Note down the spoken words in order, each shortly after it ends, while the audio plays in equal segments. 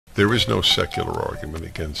There is no secular argument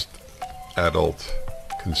against adult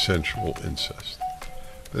consensual incest.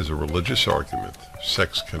 There's a religious argument.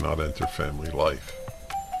 Sex cannot enter family life.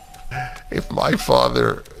 If my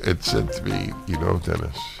father had said to me, you know,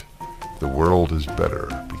 Dennis, the world is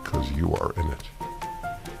better because you are in it,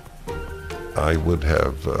 I would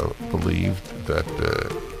have believed that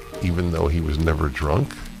even though he was never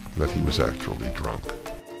drunk, that he was actually drunk.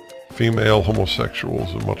 Female homosexual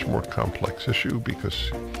is a much more complex issue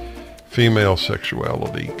because female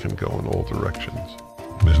sexuality can go in all directions.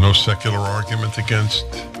 There's no secular argument against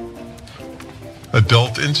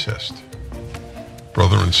adult incest.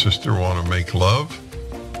 Brother and sister want to make love.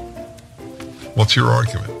 What's your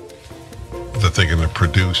argument? That they're going to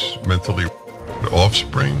produce mentally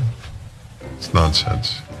offspring? It's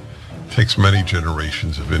nonsense. It takes many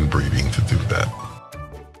generations of inbreeding to do that.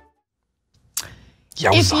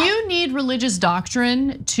 If you need religious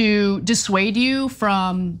doctrine to dissuade you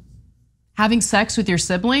from having sex with your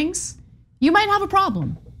siblings, you might have a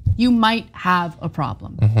problem. You might have a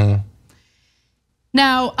problem.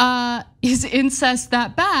 Now, is incest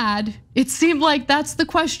that bad? It seemed like that's the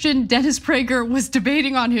question Dennis Prager was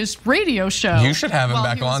debating on his radio show. You should have him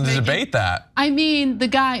back on to debate that. I mean, the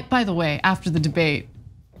guy, by the way, after the debate,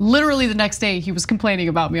 literally the next day he was complaining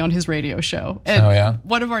about me on his radio show. And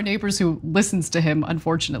one of our neighbors who listens to him,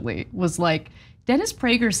 unfortunately, was like, Dennis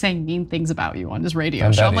Prager's saying mean things about you on his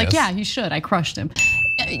radio show. I'm like, yeah, he should. I crushed him.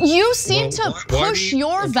 You seem to push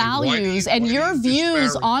your values and your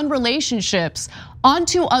views on relationships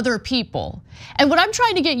onto other people. And what I'm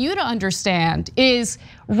trying to get you to understand is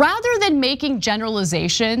rather than making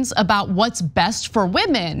generalizations about what's best for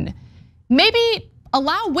women, maybe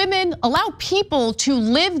allow people to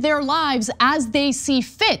live their lives as they see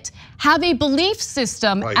fit, have a belief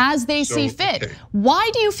system as they see fit. Why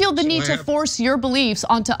do you feel the need to force your beliefs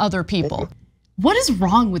onto other people? What is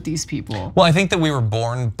wrong with these people? Well, I think that we were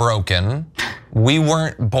born broken. We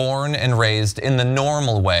weren't born and raised in the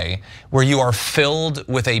normal way where you are filled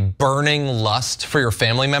with a burning lust for your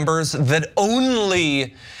family members that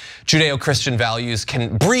only Judeo-Christian values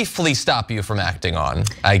can briefly stop you from acting on,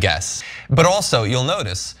 I guess. But also, you'll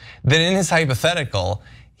notice that in his hypothetical,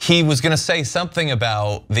 he was gonna say something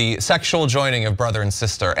about the sexual joining of brother and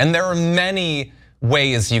sister. And there are many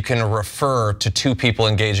ways you can refer to two people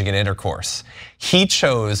engaging in intercourse. He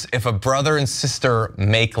chose if a brother and sister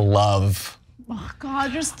make love. Oh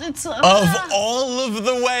God, it's of all of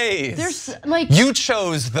the ways. There's like you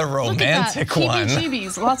chose the romantic one.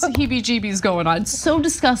 Heebie-jeebies, lots of heebie-jeebies going on. It's so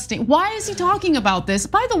disgusting. Why is he talking about this?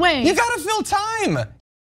 By the way, you gotta fill time.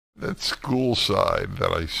 That school sign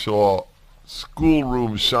that I saw,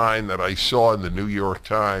 schoolroom sign that I saw in the New York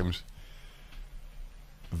Times.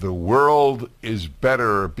 The world is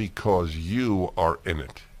better because you are in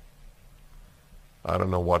it. I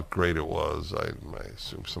don't know what grade it was. I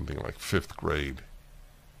assume something like 5th grade.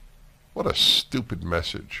 What a stupid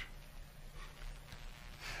message.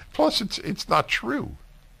 Plus, it's not true.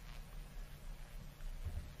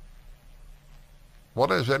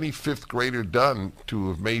 What has any 5th grader done to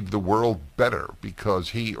have made the world better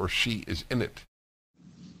because he or she is in it?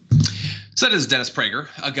 So that is Dennis Prager,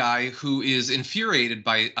 a guy who is infuriated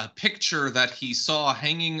by a picture that he saw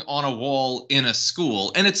hanging on a wall in a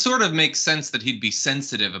school. And it sort of makes sense that he'd be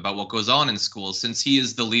sensitive about what goes on in schools since he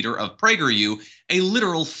is the leader of PragerU, a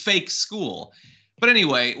literal fake school. But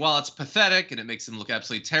anyway, while it's pathetic and it makes him look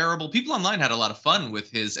absolutely terrible, people online had a lot of fun with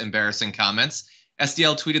his embarrassing comments.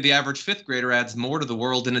 SDL tweeted the average 5th grader adds more to the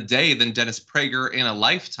world in a day than Dennis Prager in a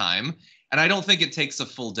lifetime. And I don't think it takes a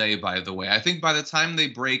full day, by the way. I think by the time they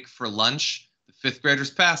break for lunch, the 5th graders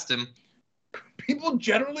passed him. People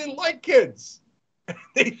generally like kids.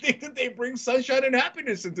 They think that they bring sunshine and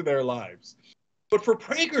happiness into their lives. But for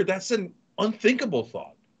Prager, that's an unthinkable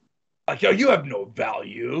thought. Like, you have no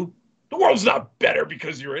value. The world's not better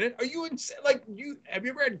because you're in it. Are you insane? Like, have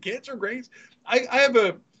you ever had kids or grades? I have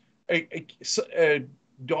a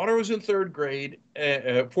daughter who's in 3rd grade,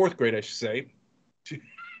 4th grade, I should say.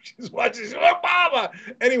 She's watching, she's like, Mama!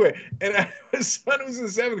 Anyway, and I have a son who's in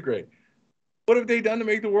 7th grade. What have they done to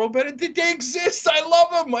make the world better? They exist. I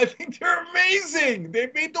love them. I think they're amazing. They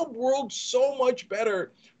made the world so much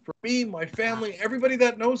better for me, my family, everybody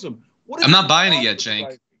that knows them. I'm not buying it yet,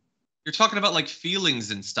 Cenk. You're talking about like feelings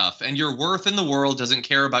and stuff, and your worth in the world doesn't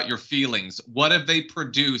care about your feelings. What have they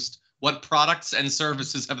produced? What products and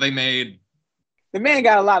services have they made? The man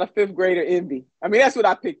got a lot of 5th grader envy. I mean, that's what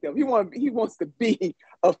I picked up. He wants to be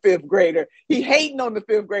a 5th grader. He hating on the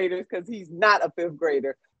 5th graders because he's not a 5th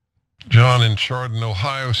grader. John in Chardon,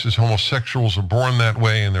 Ohio says homosexuals are born that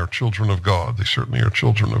way and they're children of God. They certainly are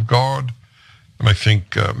children of God. And I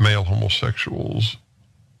think male homosexuals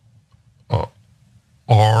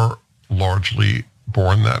are largely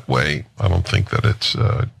born that way. I don't think that it's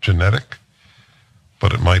genetic,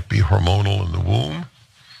 but it might be hormonal in the womb.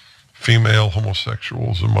 Female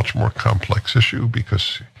homosexual is a much more complex issue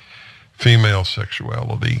because female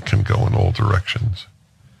sexuality can go in all directions.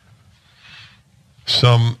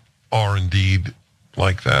 Some are indeed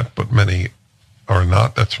like that, but many are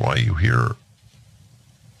not. That's why you hear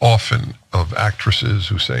often of actresses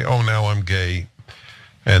who say, oh, now I'm gay,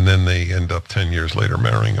 and then they end up 10 years later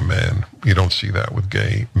marrying a man. You don't see that with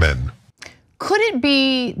gay men. Could it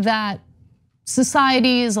be that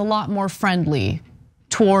society is a lot more friendly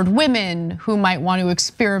toward women who might want to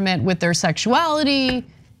experiment with their sexuality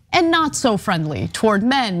and not so friendly toward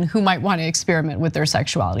men who might want to experiment with their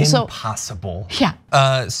sexuality? Impossible.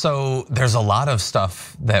 Yeah. So there's a lot of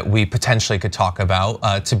stuff that we potentially could talk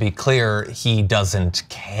about. To be clear, he doesn't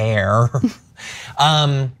care.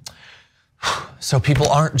 So people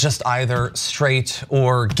aren't just either straight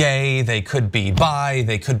or gay, they could be bi,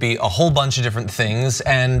 they could be a whole bunch of different things.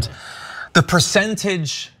 And the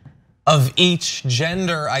percentage of each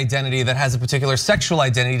gender identity that has a particular sexual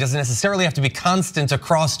identity doesn't necessarily have to be constant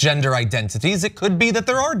across gender identities. It could be that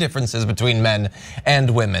there are differences between men and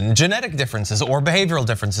women, genetic differences or behavioral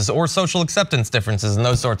differences or social acceptance differences and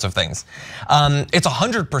those sorts of things. It's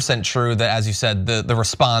 100% true that, as you said, the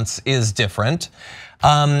response is different.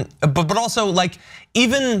 But also, like,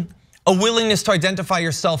 even a willingness to identify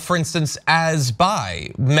yourself, for instance, as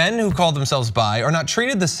bi. Men who call themselves bi are not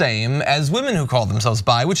treated the same as women who call themselves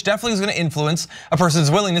bi, which definitely is gonna influence a person's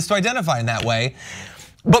willingness to identify in that way.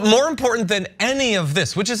 But more important than any of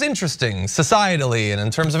this, which is interesting societally and in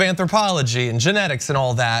terms of anthropology and genetics and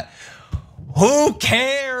all that, who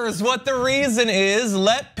cares what the reason is?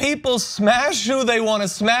 Let people smash who they want to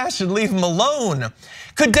smash and leave them alone.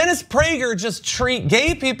 Could Dennis Prager just treat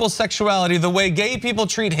gay people's sexuality the way gay people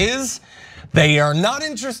treat his? They are not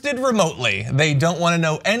interested remotely. They don't want to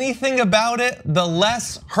know anything about it. The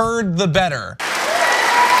less heard, the better.